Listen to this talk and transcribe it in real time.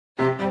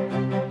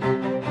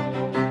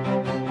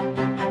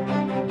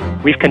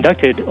We've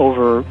conducted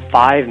over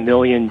 5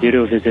 million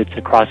video visits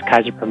across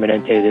Kaiser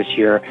Permanente this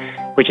year,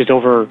 which is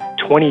over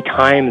 20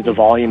 times the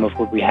volume of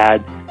what we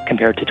had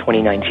compared to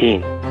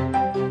 2019.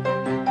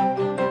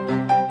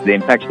 The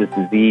infectious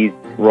disease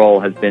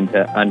role has been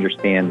to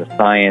understand the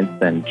science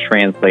and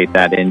translate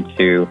that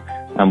into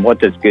what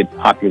does good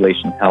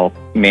population health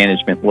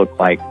management look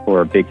like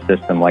for a big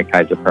system like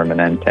Kaiser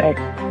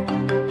Permanente.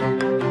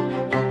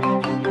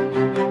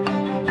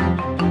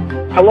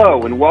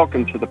 Hello and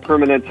welcome to the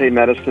Permanente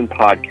Medicine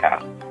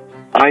Podcast.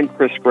 I'm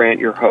Chris Grant,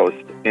 your host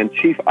and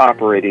Chief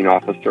Operating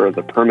Officer of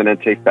the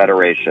Permanente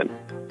Federation.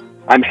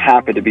 I'm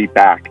happy to be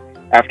back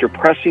after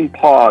pressing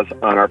pause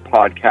on our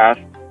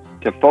podcast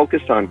to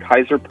focus on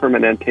Kaiser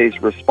Permanente's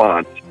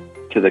response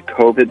to the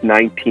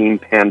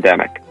COVID-19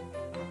 pandemic.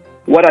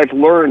 What I've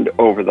learned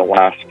over the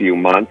last few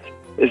months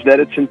is that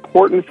it's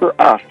important for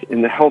us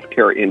in the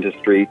healthcare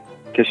industry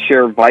to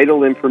share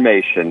vital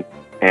information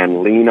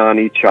and lean on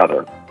each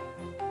other.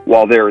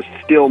 While there is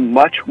still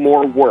much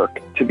more work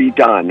to be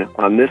done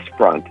on this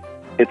front,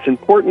 it's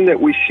important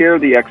that we share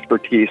the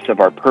expertise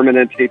of our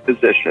Permanente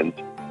physicians,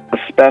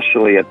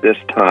 especially at this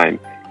time,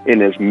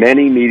 in as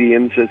many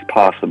mediums as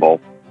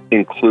possible,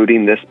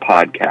 including this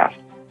podcast.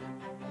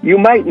 You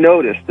might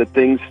notice that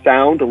things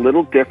sound a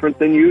little different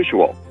than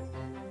usual.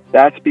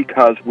 That's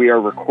because we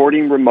are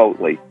recording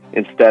remotely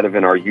instead of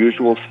in our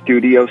usual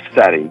studio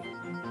setting,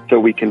 so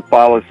we can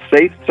follow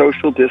safe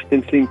social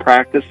distancing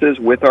practices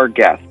with our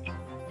guests.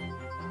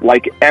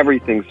 Like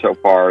everything so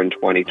far in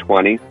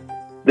 2020,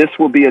 this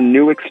will be a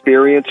new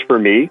experience for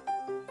me,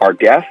 our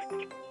guests,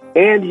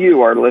 and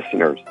you, our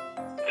listeners.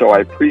 So I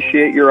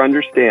appreciate your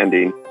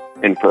understanding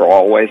and for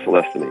always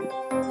listening.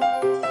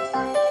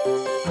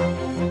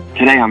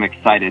 Today I'm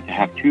excited to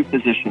have two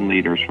physician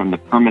leaders from the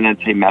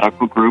Permanente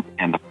Medical Group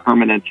and the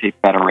Permanente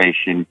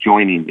Federation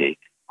joining me,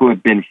 who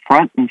have been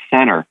front and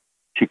center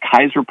to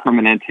Kaiser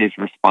Permanente's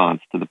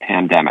response to the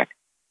pandemic.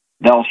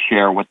 They'll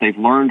share what they've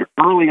learned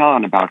early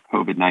on about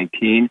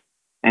COVID-19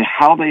 and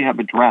how they have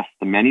addressed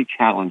the many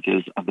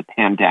challenges of the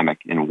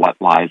pandemic and what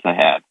lies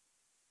ahead.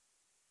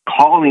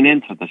 Calling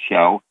into the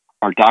show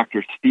are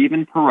Dr.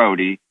 Stephen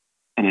Perotti,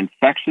 an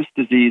infectious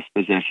disease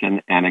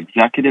physician and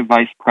Executive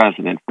Vice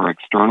President for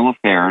External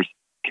Affairs,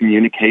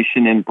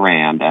 Communication and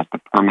Brand at the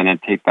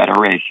Permanente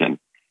Federation,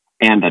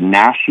 and a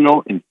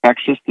national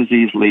infectious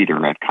disease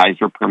leader at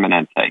Kaiser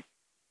Permanente,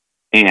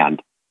 and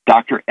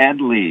Dr.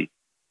 Ed Lee,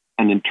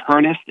 an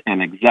internist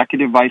and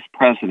Executive Vice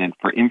President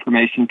for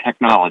Information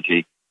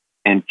Technology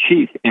and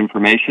Chief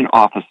Information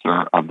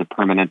Officer of the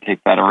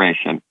Permanente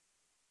Federation.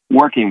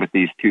 Working with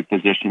these two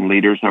physician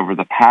leaders over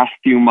the past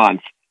few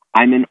months,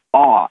 I'm in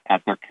awe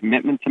at their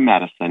commitment to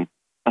medicine,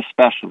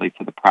 especially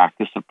to the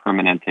practice of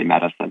Permanente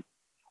medicine.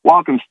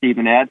 Welcome, Steve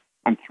and Ed.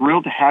 I'm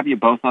thrilled to have you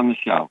both on the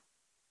show.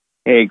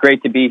 Hey,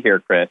 great to be here,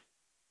 Chris.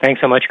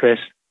 Thanks so much, Chris.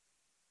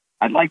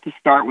 I'd like to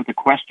start with a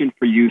question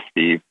for you,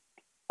 Steve.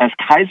 As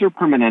Kaiser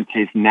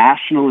Permanente's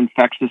national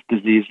infectious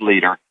disease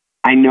leader,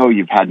 I know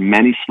you've had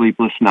many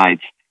sleepless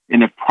nights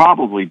and have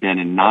probably been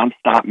in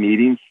nonstop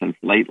meetings since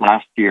late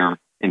last year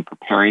in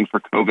preparing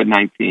for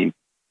COVID-19.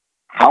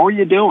 How are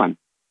you doing?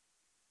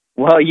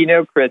 Well,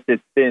 Chris,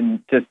 it's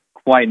been just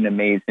quite an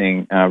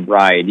amazing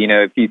ride.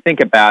 If you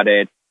think about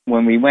it,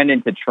 when we went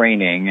into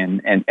training,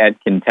 and Ed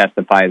can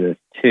testify this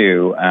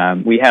too,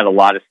 we had a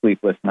lot of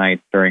sleepless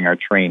nights during our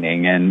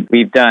training. And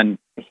we've done,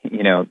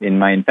 in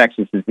my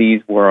infectious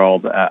disease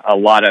world, a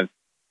lot of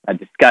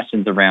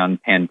discussions around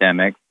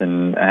pandemics,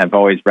 and have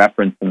always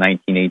referenced the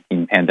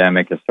 1918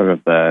 pandemic as sort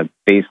of the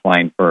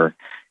baseline for,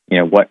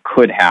 what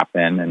could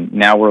happen. And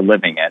now we're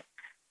living it.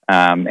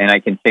 And I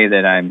can say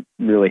that I'm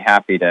really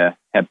happy to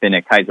have been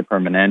at Kaiser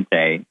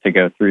Permanente to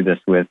go through this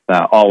with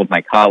all of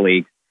my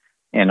colleagues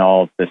and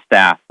all of the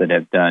staff that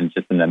have done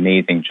just an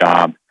amazing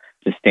job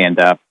to stand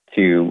up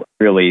to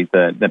really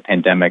the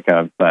pandemic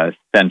of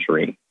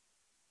century.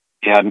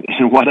 Yeah,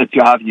 and what a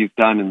job you've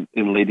done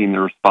in leading the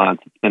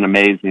response. It's been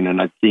amazing,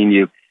 and I've seen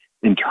you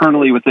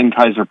internally within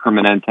Kaiser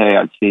Permanente.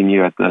 I've seen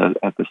you at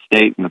the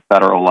state and the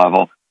federal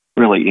level,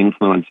 really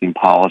influencing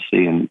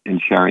policy and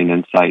sharing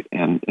insight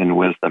and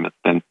wisdom. It's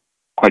been,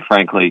 quite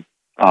frankly,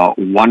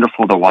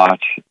 wonderful to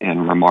watch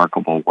and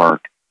remarkable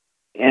work.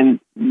 And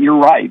you're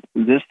right.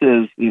 This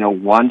is,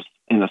 once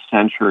in a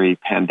century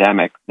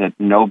pandemic that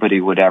nobody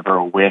would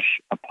ever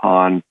wish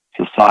upon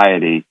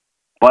society,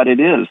 but it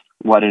is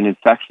what an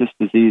infectious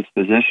disease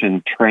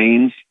physician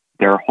trains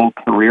their whole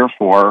career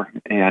for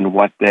and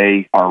what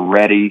they are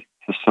ready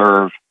to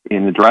serve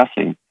in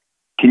addressing.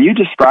 Can you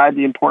describe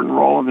the important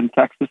role of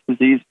infectious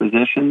disease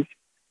physicians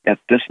at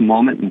this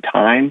moment in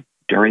time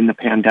during the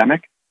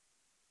pandemic?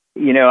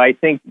 I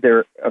think there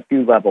are a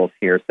few levels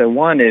here. So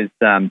one is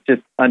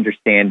just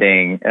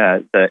understanding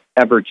the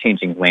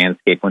ever-changing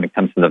landscape when it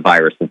comes to the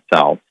virus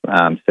itself.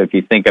 So if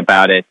you think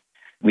about it,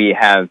 we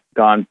have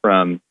gone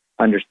from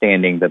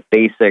understanding the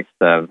basics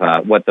of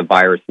what the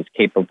virus is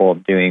capable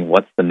of doing,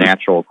 what's the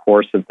natural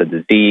course of the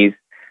disease,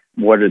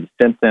 what are the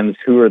symptoms,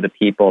 who are the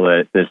people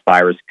that this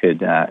virus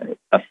could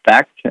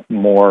affect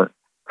more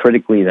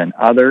critically than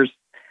others,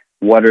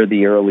 what are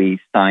the early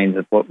signs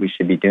of what we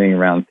should be doing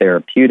around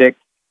therapeutics,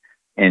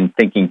 and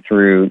thinking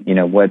through,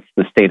 what's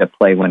the state of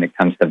play when it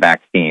comes to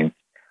vaccines.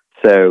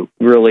 So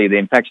really, the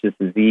infectious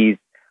disease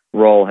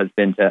role has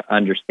been to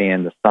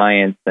understand the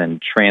science and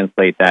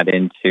translate that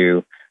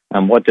into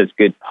what does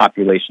good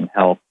population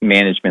health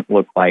management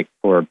look like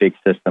for a big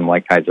system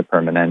like Kaiser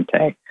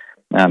Permanente.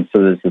 So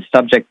there's the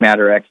subject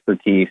matter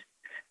expertise,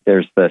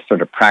 there's the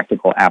sort of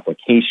practical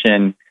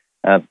application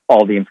of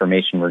all the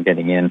information we're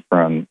getting in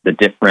from the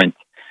different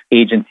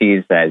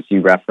agencies, as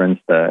you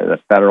referenced, the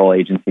federal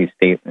agencies,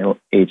 state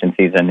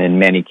agencies, and in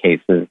many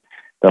cases,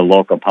 the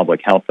local public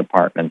health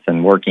departments,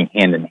 and working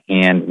hand in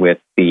hand with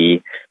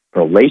the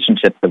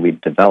relationships that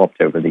we've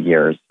developed over the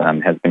years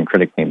has been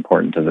critically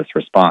important to this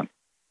response.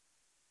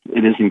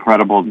 It is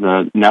incredible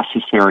the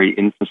necessary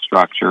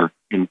infrastructure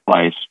in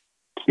place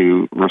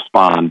to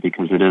respond,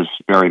 because it is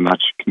very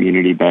much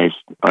community-based,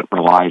 but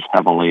relies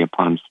heavily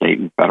upon state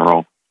and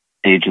federal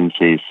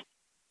agencies.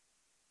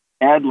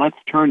 Ed, let's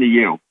turn to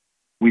you.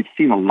 We've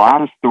seen a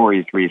lot of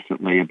stories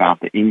recently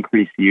about the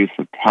increased use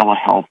of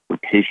telehealth for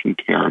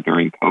patient care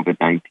during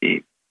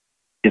COVID-19.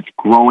 It's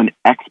grown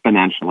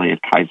exponentially at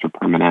Kaiser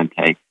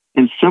Permanente,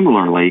 and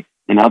similarly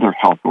in other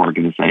health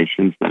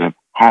organizations that have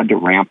had to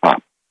ramp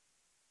up.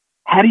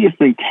 How do you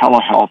think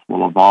telehealth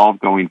will evolve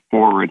going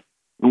forward,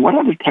 and what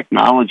other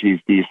technologies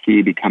do you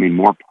see becoming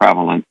more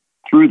prevalent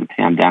through the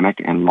pandemic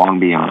and long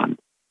beyond?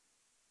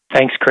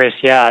 Thanks, Chris.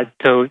 Yeah,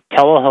 so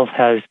telehealth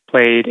has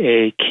played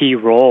a key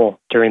role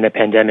during the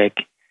pandemic.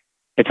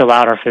 It's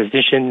allowed our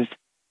physicians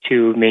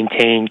to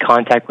maintain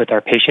contact with our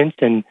patients,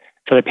 and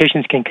so the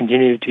patients can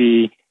continue to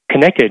be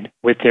connected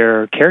with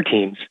their care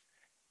teams.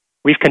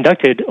 We've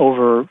conducted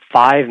over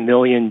 5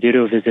 million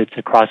video visits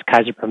across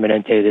Kaiser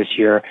Permanente this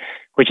year,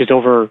 which is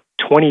over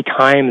 20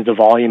 times the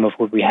volume of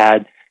what we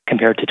had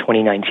compared to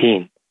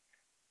 2019.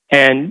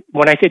 And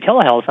when I say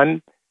telehealth,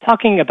 I'm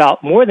talking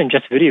about more than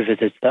just video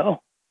visits,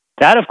 though.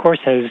 That, of course,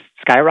 has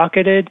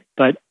skyrocketed,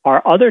 but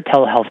our other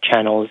telehealth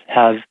channels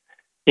have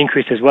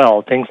increased as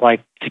well. Things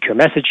like secure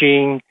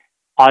messaging,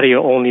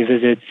 audio-only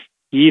visits,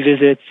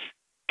 e-visits,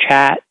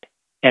 chat,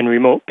 and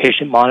remote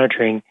patient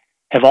monitoring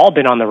have all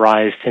been on the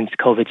rise since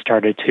COVID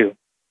started, too.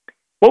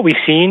 What we've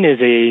seen is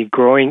a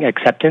growing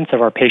acceptance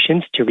of our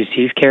patients to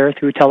receive care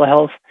through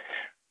telehealth,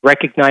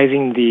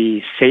 recognizing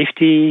the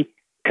safety,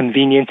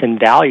 convenience, and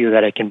value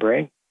that it can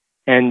bring.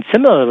 And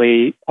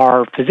similarly,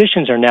 our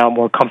physicians are now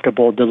more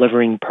comfortable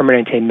delivering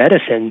Permanente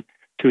medicine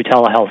through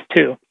telehealth,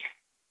 too.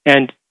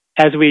 And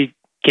as we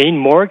gain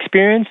more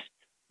experience,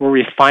 we're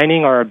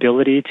refining our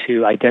ability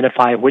to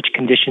identify which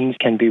conditions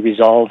can be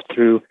resolved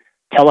through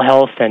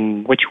telehealth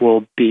and which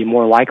will be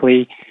more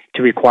likely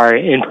to require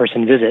an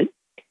in-person visit.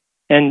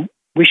 And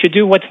we should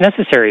do what's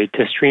necessary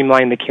to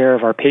streamline the care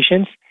of our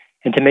patients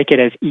and to make it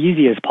as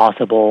easy as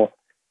possible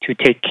to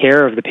take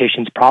care of the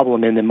patient's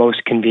problem in the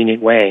most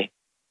convenient way.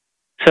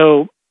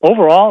 So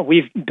overall,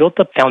 we've built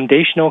up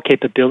foundational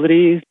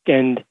capabilities,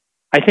 and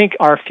I think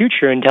our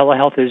future in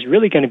telehealth is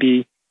really going to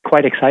be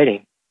quite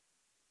exciting.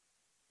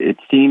 It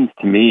seems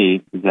to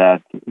me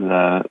that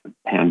the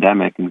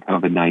pandemic and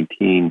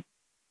COVID-19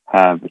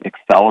 have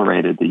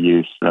accelerated the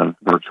use of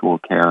virtual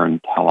care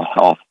and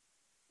telehealth.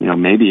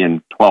 Maybe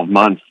in 12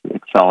 months,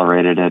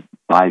 accelerated it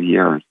 5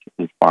 years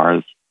as far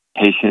as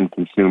patient,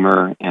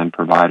 consumer, and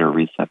provider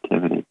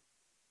receptivity.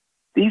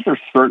 These are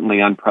certainly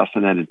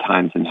unprecedented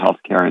times in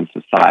healthcare and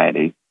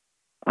society.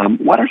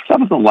 What are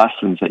some of the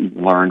lessons that you've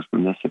learned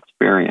from this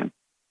experience?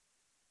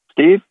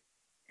 Steve?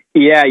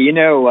 Yeah,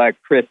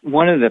 Chris,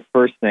 one of the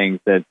first things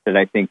that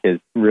I think has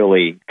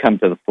really come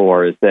to the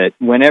fore is that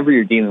whenever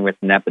you're dealing with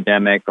an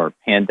epidemic or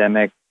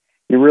pandemic,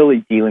 you're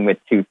really dealing with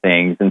two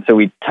things. And so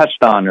we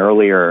touched on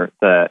earlier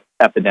the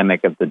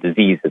epidemic of the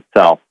disease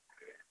itself.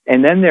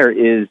 And then there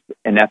is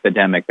an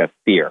epidemic of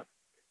fear.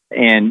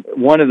 And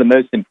one of the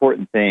most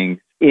important things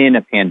in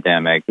a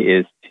pandemic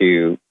is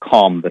to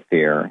calm the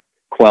fear,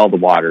 quell the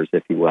waters,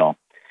 if you will.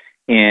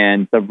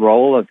 And the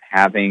role of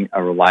having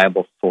a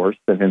reliable source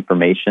of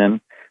information,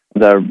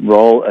 the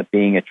role of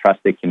being a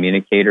trusted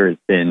communicator has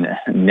been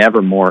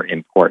never more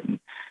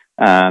important.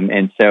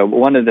 And so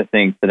one of the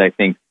things that I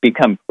think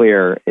become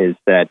clear is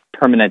that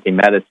Permanente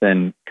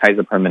medicine,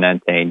 Kaiser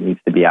Permanente, needs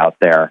to be out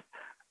there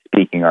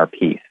speaking our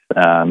piece,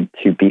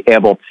 to be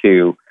able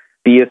to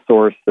be a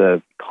source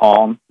of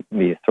calm,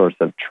 be a source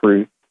of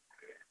truth.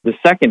 The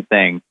second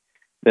thing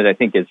that I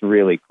think is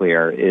really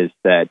clear is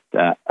that,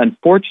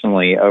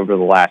 unfortunately, over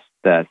the last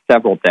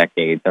several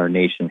decades, our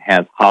nation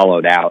has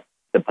hollowed out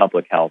the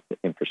public health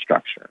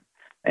infrastructure.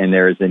 And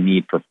there is a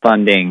need for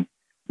funding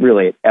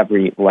really at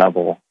every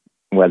level,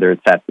 whether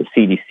it's at the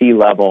CDC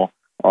level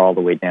or all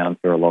the way down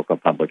to our local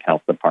public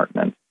health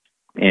departments.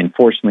 And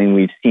fortunately,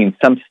 we've seen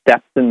some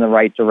steps in the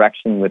right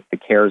direction with the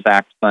CARES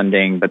Act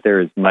funding, but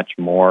there is much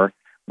more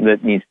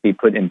that needs to be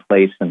put in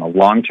place on a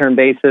long-term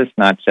basis,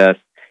 not just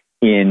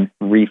in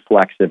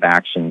reflexive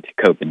action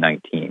to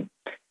COVID-19.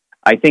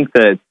 I think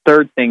the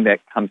third thing that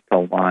comes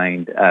to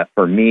mind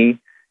for me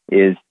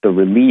is the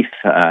relief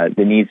that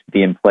needs to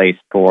be in place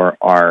for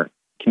our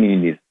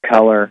communities of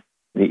color,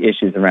 the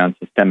issues around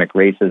systemic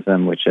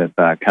racism, which have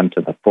come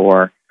to the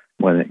fore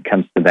when it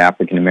comes to the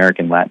African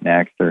American,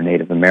 Latinx, or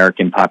Native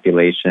American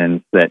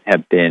populations that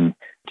have been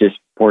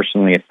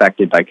disproportionately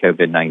affected by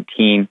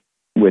COVID-19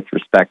 with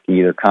respect to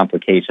either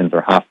complications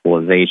or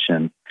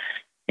hospitalizations.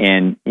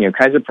 And,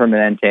 Kaiser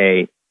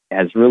Permanente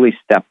has really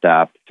stepped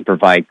up to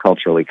provide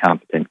culturally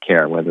competent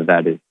care, whether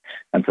that is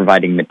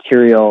providing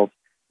materials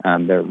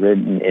that are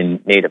written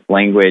in native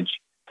language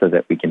so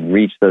that we can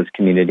reach those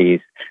communities,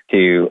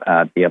 to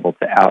be able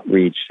to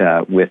outreach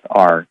with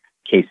our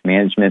case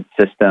management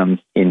systems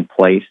in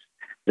place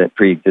that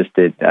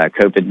pre-existed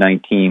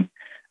COVID-19,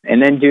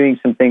 and then doing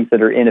some things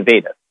that are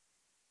innovative.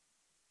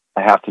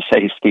 I have to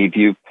say, Steve,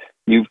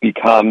 you've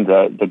become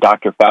the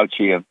Dr.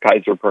 Fauci of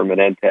Kaiser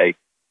Permanente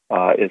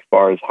as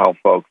far as how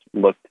folks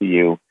look to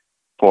you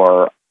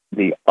for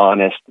the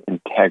honest,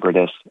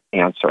 integritous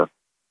answer.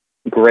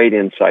 Great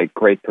insight,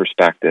 great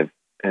perspective,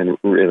 and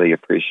really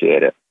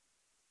appreciate it.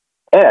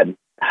 Ed,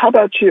 how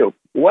about you?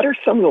 What are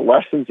some of the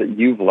lessons that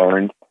you've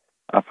learned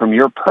from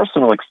your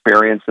personal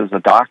experience as a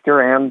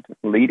doctor and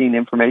leading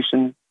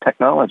information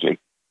technology?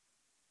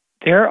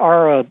 There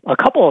are a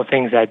couple of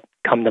things that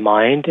come to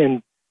mind.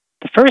 And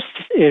the first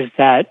is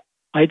that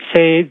I'd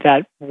say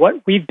that what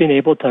we've been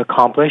able to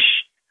accomplish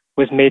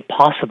was made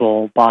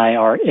possible by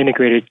our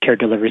integrated care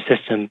delivery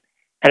system.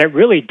 And it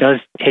really does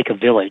take a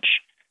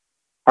village.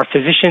 Our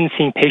physicians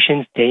seeing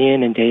patients day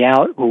in and day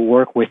out who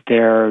work with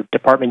their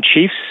department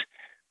chiefs,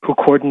 who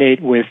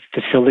coordinate with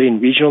facility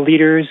and regional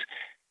leaders,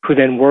 who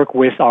then work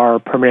with our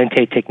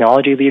Permanente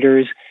technology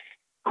leaders,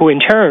 who in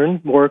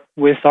turn work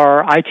with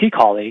our IT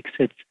colleagues.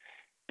 It's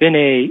been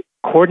a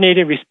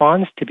coordinated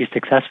response to be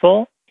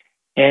successful,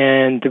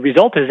 and the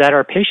result is that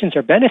our patients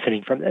are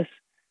benefiting from this.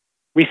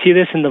 We see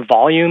this in the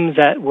volumes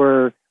that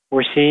we're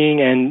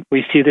seeing, and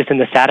we see this in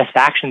the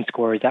satisfaction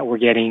scores that we're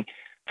getting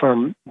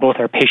from both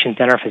our patients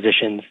and our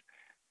physicians.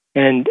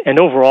 And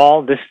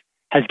overall, this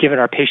has given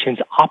our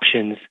patients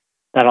options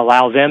that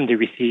allow them to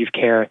receive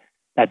care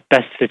that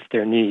best fits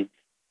their needs.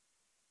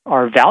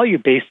 Our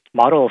value-based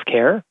model of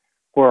care,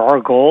 where our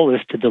goal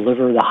is to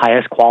deliver the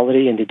highest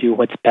quality and to do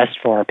what's best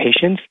for our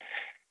patients,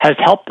 has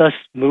helped us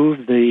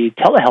move the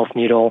telehealth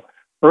needle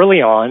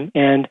early on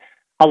and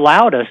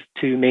allowed us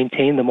to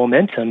maintain the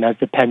momentum as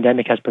the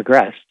pandemic has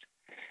progressed.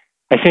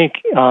 I think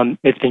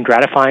it's been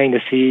gratifying to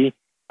see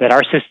that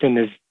our system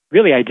is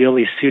really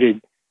ideally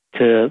suited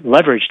to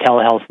leverage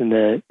telehealth in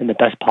the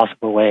best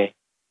possible way.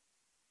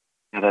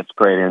 Yeah, that's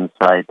great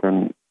insight.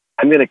 And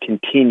I'm going to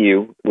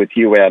continue with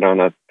you, Ed, on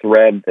a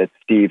thread that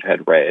Steve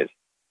had raised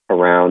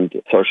around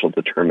social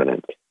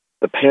determinants.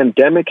 The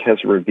pandemic has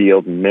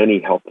revealed many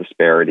health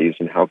disparities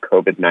in how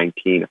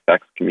COVID-19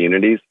 affects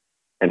communities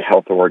and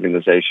health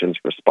organizations'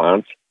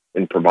 response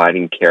in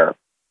providing care.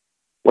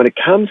 When it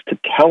comes to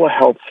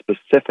telehealth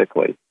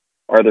specifically,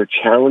 are there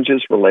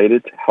challenges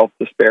related to health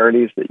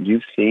disparities that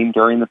you've seen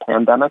during the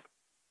pandemic?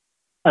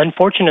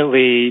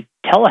 Unfortunately,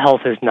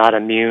 telehealth is not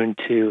immune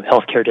to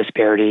healthcare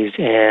disparities,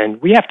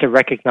 and we have to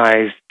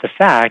recognize the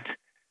fact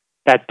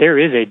that there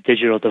is a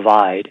digital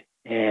divide,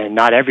 and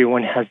not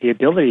everyone has the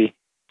ability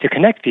to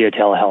connect via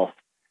telehealth.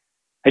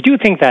 I do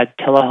think that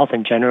telehealth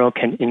in general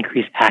can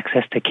increase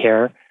access to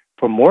care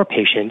for more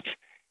patients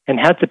and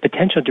has the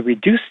potential to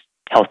reduce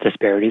health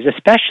disparities,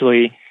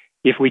 especially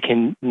if we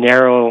can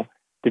narrow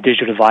the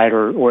digital divide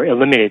or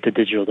eliminate the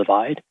digital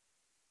divide.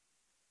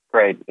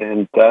 Great.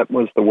 And that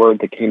was the word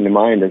that came to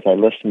mind as I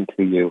listened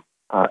to you,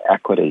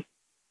 equity,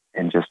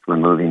 and just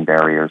removing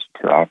barriers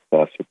to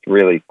access. It's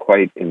really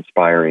quite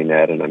inspiring,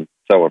 Ed, and I'm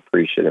so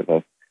appreciative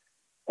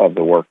of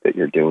the work that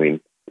you're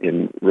doing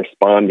in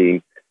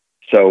responding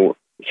so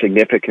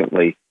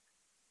significantly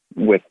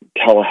with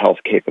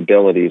telehealth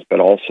capabilities, but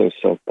also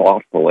so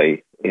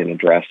thoughtfully in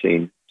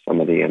addressing some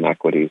of the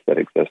inequities that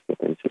exist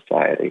within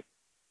society.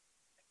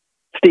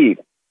 Steve,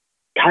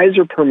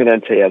 Kaiser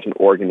Permanente as an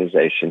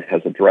organization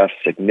has addressed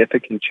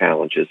significant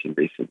challenges in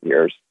recent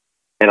years,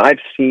 and I've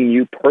seen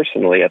you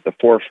personally at the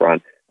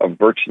forefront of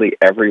virtually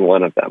every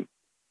one of them,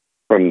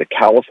 from the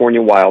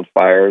California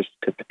wildfires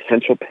to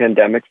potential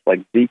pandemics like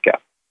Zika.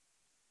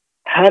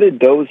 How did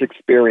those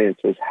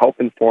experiences help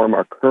inform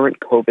our current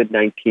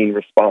COVID-19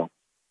 response?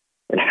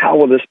 And how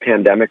will this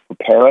pandemic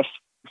prepare us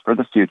for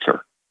the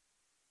future?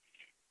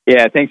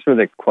 Yeah, thanks for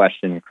the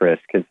question, Chris,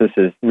 because this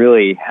is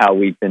really how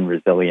we've been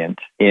resilient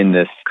in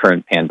this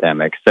current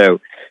pandemic. So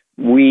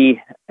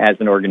we, as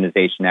an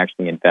organization,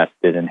 actually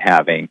invested in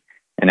having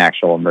an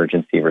actual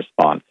emergency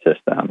response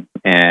system.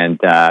 And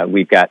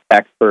we've got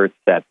experts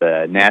at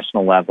the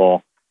national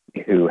level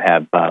who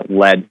have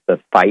led the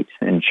fight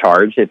and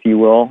charge, if you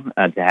will,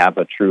 to have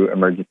a true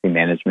emergency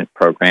management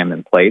program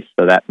in place.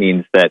 So that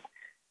means that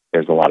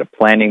there's a lot of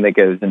planning that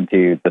goes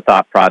into the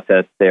thought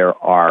process. There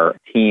are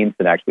teams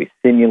that actually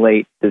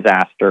simulate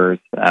disasters.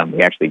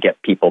 We actually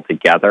get people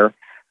together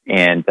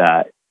and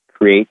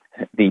create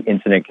the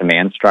incident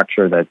command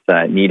structure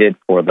that's needed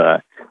for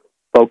the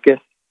focus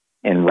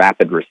and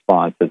rapid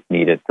response that's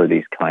needed for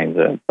these kinds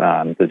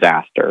of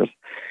disasters.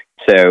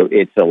 So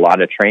it's a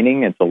lot of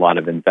training. It's a lot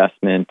of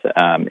investment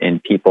in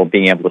people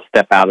being able to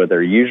step out of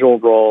their usual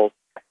roles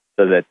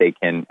so that they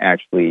can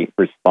actually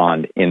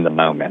respond in the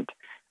moment.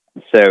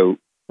 So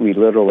we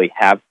literally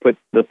have put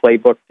the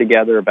playbook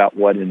together about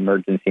what an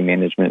emergency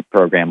management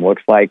program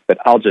looks like. But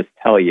I'll just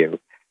tell you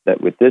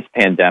that with this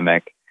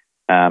pandemic,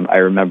 I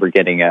remember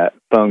getting a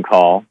phone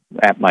call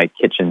at my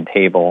kitchen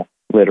table,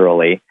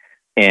 literally,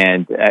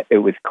 and it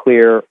was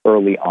clear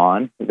early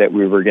on that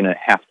we were going to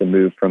have to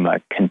move from a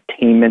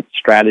containment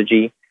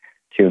strategy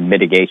to a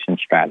mitigation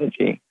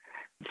strategy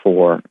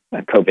for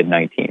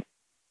COVID-19.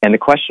 And the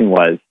question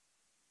was,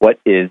 what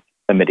is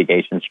a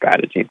mitigation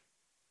strategy?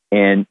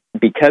 And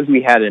because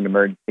we had an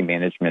emergency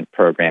management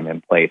program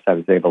in place, I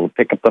was able to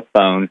pick up the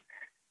phone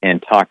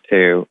and talk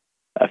to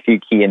a few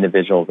key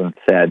individuals and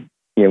said,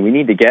 we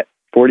need to get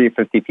 40 or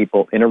 50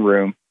 people in a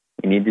room.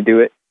 We need to do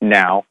it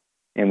now,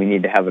 and we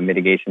need to have a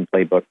mitigation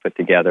playbook put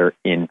together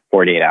in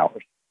 48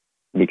 hours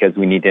because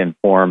we need to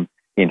inform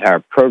the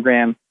entire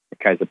program, the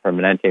Kaiser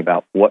Permanente,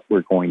 about what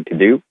we're going to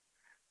do.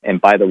 And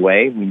by the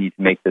way, we need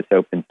to make this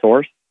open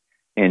source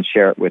and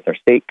share it with our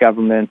state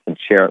governments and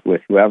share it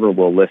with whoever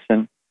will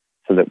listen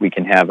so that we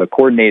can have a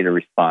coordinated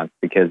response,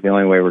 because the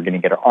only way we're going to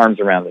get our arms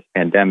around this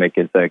pandemic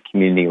is a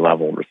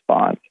community-level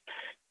response.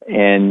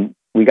 And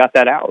we got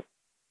that out.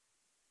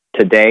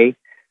 Today,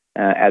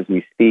 as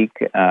we speak,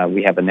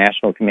 we have a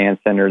national command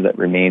center that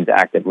remains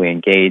actively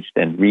engaged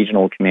and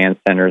regional command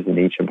centers in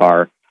each of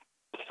our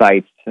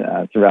sites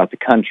throughout the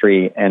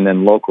country, and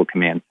then local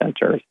command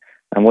centers.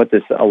 And what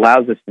this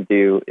allows us to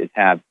do is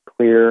have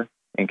clear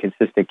and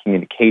consistent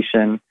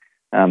communication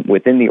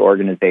within the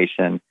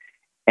organization.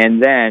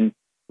 And then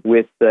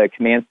with the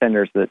command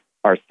centers that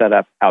are set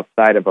up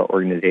outside of our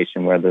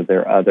organization, whether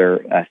they're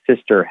other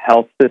sister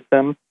health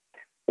systems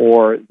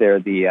or they're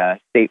the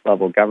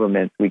state-level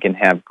governments, we can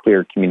have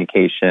clear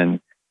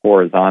communication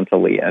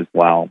horizontally as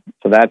well.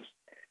 So that's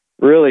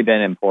really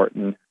been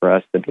important for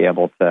us to be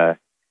able to,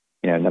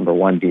 number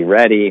one, be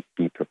ready,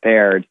 be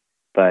prepared.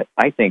 But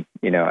I think,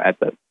 at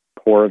the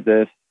core of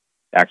this,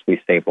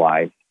 actually save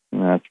lives.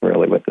 And that's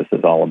really what this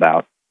is all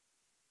about.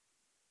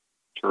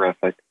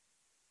 Terrific.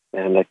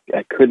 And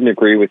I couldn't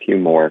agree with you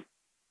more.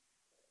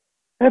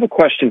 I have a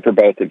question for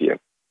both of you.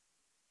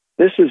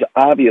 This is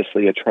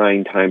obviously a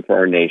trying time for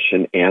our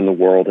nation and the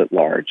world at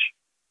large.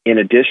 In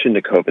addition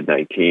to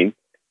COVID-19,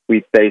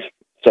 we faced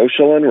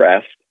social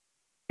unrest,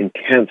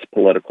 intense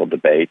political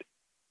debate,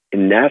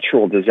 and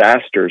natural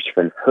disasters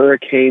from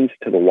hurricanes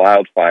to the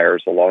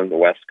wildfires along the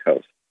West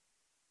Coast.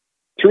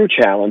 Through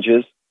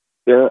challenges,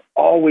 there are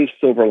always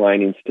silver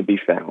linings to be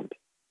found,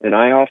 and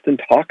I often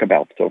talk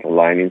about silver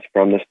linings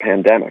from this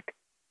pandemic.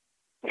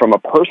 From a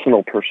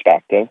personal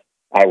perspective,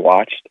 I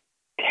watched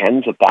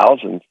tens of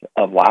thousands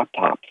of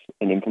laptops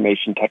and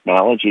information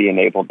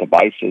technology-enabled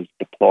devices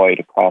deployed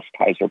across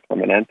Kaiser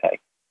Permanente.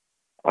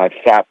 I've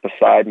sat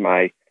beside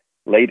my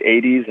late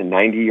 80s and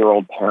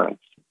 90-year-old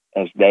parents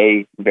as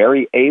they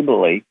very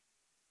ably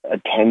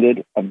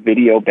attended a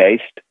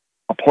video-based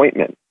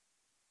appointment.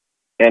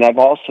 And I've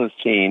also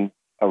seen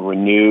a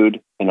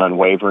renewed and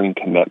unwavering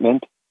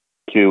commitment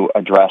to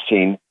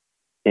addressing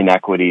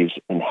inequities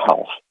in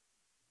health.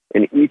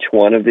 And each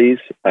one of these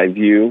I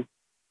view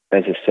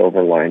as a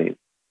silver lining.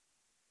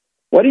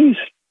 What do you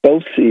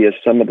both see as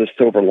some of the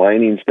silver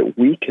linings that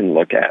we can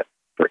look at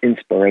for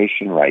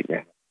inspiration right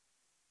now?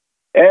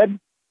 Ed,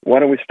 why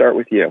don't we start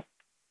with you?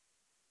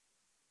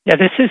 Yeah,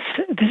 this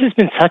has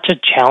been such a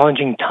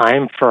challenging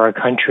time for our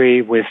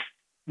country with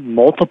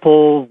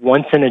multiple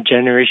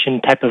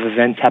once-in-a-generation type of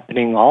events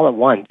happening all at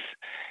once.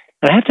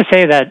 And I have to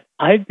say that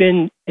I've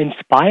been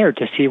inspired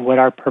to see what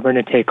our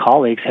Permanente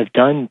colleagues have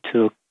done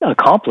to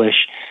accomplish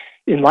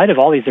in light of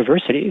all these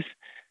adversities.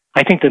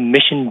 I think the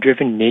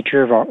mission-driven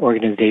nature of our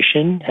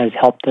organization has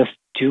helped us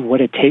do what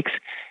it takes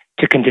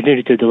to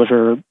continue to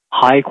deliver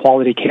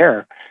high-quality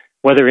care,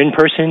 whether in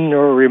person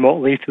or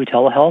remotely through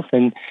telehealth,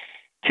 and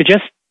to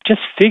just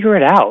figure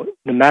it out,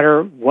 no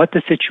matter what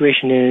the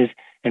situation is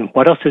and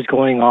what else is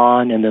going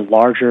on in the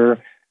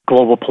larger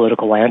global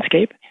political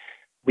landscape.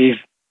 We've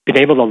been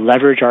able to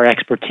leverage our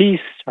expertise,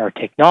 our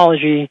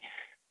technology,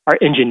 our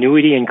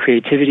ingenuity and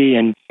creativity,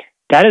 and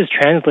that has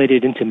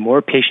translated into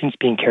more patients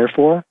being cared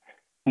for,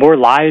 more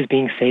lives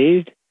being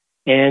saved,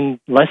 and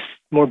less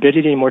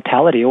morbidity and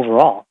mortality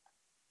overall.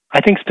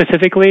 I think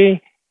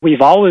specifically,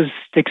 we've always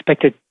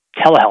expected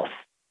telehealth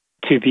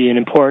to be an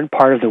important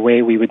part of the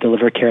way we would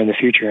deliver care in the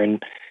future.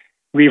 And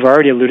we've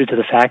already alluded to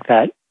the fact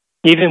that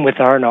even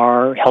within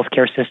our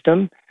healthcare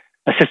system,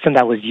 a system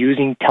that was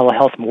using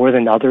telehealth more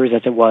than others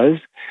as it was,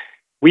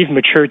 we've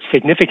matured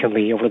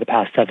significantly over the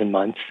past 7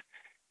 months.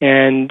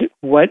 And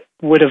what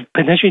would have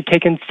potentially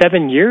taken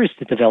 7 years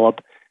to develop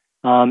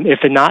if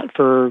not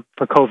for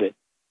COVID.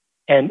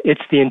 And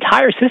it's the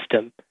entire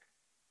system,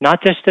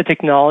 not just the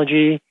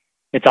technology.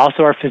 It's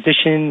also our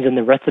physicians and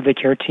the rest of the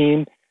care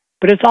team,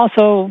 but it's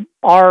also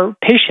our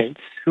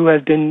patients who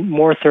have been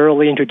more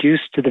thoroughly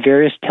introduced to the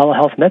various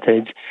telehealth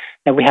methods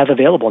that we have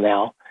available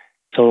now.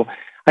 So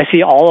I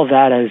see all of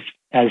that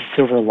as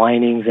silver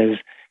linings, as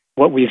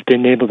what we've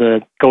been able to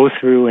go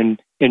through and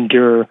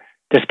endure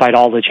despite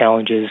all the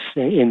challenges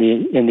in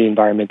the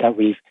environment that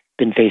we've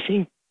been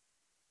facing.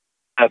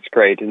 That's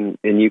great. And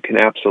you can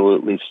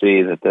absolutely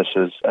see that this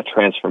is a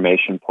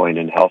transformation point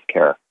in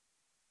healthcare,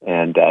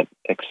 and that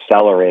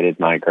accelerated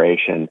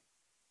migration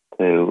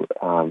to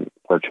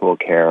virtual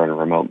care and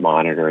remote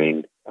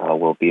monitoring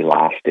will be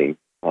lasting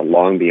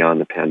long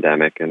beyond the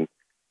pandemic, and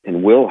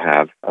will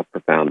have a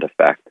profound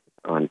effect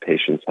on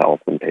patients' health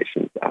and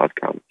patients'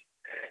 outcomes.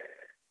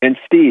 And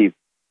Steve,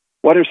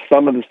 what are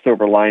some of the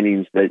silver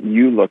linings that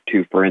you look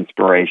to for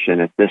inspiration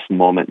at this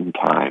moment in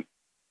time?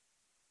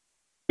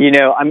 You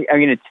know, I'm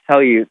going to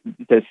tell you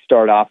to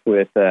start off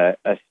with a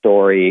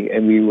story.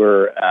 And we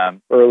were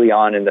early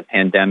on in the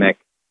pandemic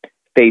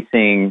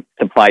facing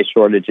supply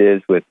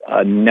shortages with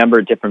a number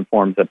of different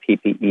forms of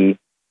PPE.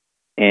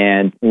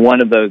 And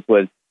one of those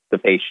was the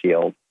face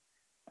shield.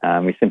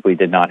 We simply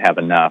did not have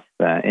enough.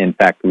 In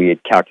fact, we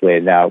had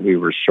calculated out we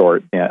were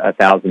short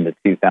 1,000 to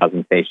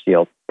 2,000 face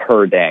shields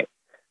per day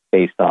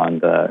based on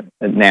the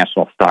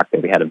national stock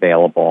that we had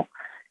available.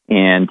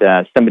 And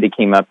somebody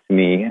came up to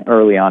me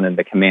early on in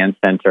the command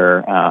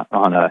center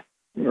on a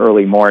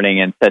early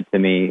morning and said to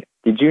me,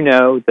 "Did you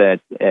know that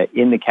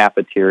in the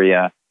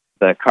cafeteria,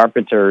 the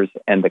carpenters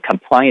and the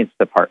compliance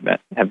department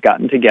have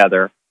gotten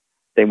together?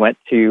 They went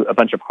to a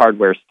bunch of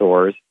hardware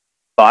stores,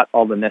 bought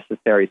all the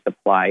necessary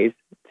supplies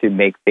to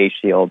make face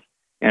shields,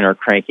 and are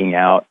cranking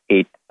out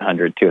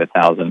 800 to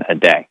 1,000 a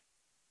day."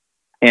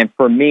 And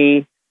for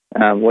me,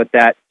 what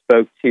that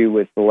spoke to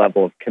was the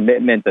level of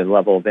commitment, the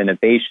level of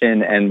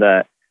innovation, and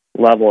the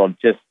level of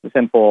just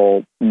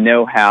simple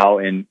know-how,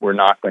 and we're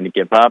not going to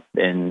give up,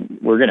 and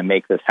we're going to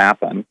make this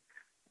happen.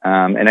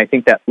 And I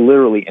think that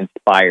literally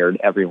inspired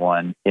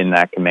everyone in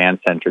that command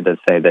center to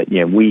say that,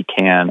 we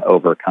can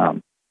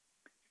overcome.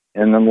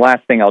 And then the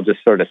last thing I'll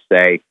just sort of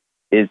say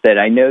is that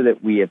I know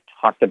that we have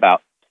talked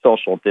about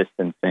social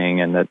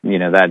distancing, and that,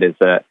 that is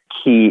a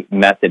key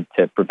method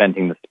to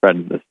preventing the spread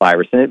of this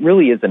virus. And it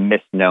really is a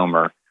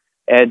misnomer.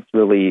 Ed's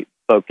really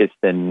focused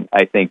and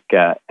I think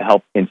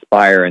helped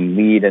inspire and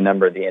lead a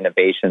number of the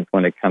innovations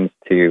when it comes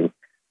to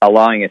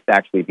allowing us to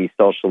actually be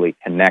socially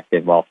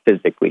connected while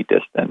physically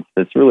distanced.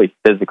 It's really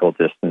physical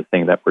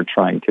distancing that we're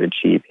trying to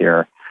achieve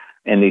here.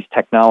 And these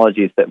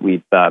technologies that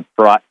we've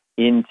brought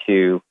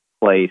into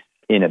place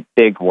in a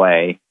big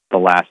way the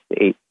last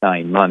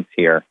 8-9 months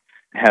here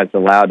has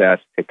allowed us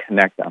to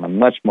connect on a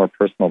much more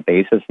personal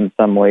basis in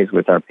some ways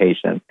with our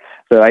patients.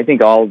 So I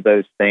think all of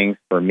those things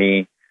for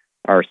me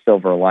are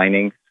silver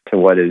linings to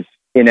what has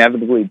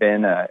inevitably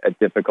been a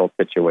difficult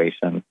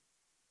situation.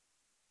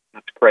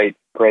 That's great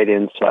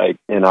insight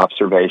and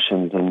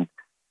observations, and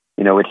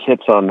it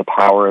hits on the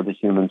power of the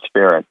human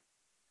spirit.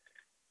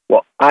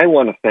 Well, I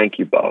want to thank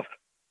you both.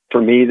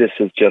 For me, this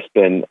has just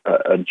been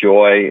a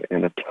joy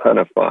and a ton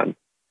of fun.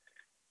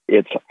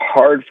 It's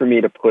hard for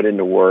me to put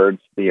into words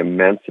the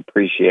immense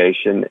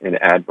appreciation and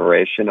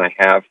admiration I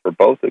have for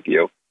both of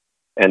you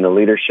and the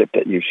leadership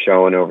that you've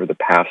shown over the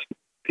past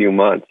few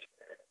months.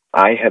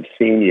 I have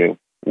seen you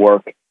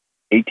work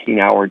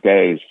 18-hour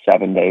days,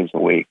 7 days a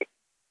week,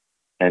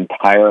 and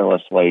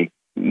tirelessly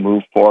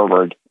move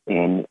forward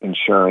in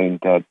ensuring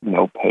that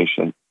no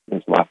patient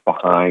is left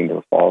behind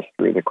or falls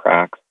through the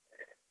cracks.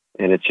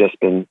 And it's just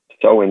been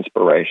so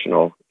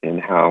inspirational in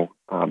how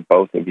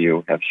both of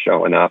you have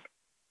shown up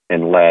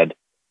and led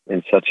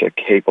in such a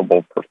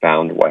capable,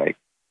 profound way.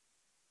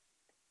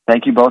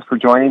 Thank you both for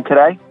joining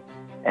today,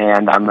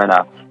 and I'm going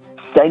to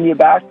send you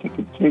back to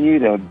continue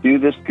to do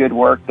this good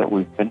work that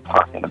we've been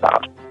talking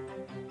about.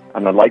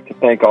 And I'd like to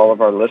thank all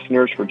of our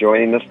listeners for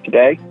joining us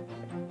today,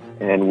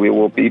 and we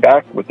will be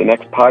back with the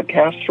next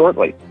podcast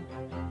shortly.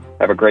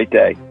 Have a great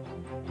day.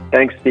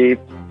 Thanks, Steve.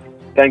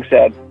 Thanks,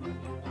 Ed.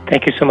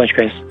 Thank you so much,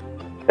 Chris.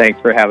 Thanks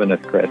for having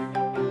us, Chris.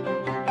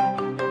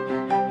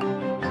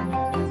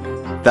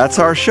 That's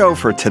our show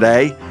for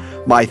today.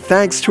 My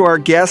thanks to our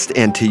guest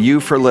and to you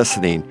for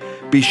listening.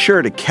 Be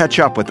sure to catch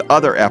up with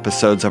other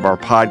episodes of our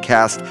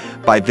podcast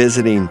by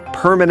visiting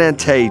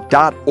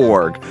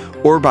permanente.org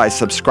or by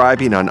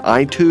subscribing on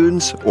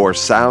iTunes or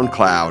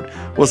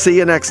SoundCloud. We'll see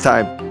you next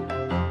time.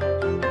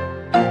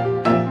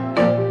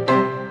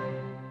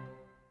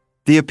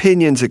 The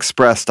opinions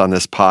expressed on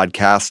this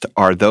podcast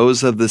are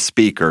those of the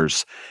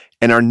speakers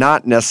and are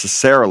not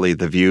necessarily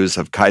the views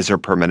of Kaiser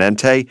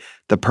Permanente,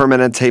 the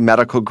Permanente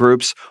Medical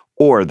Groups,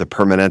 or the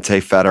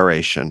Permanente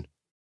Federation.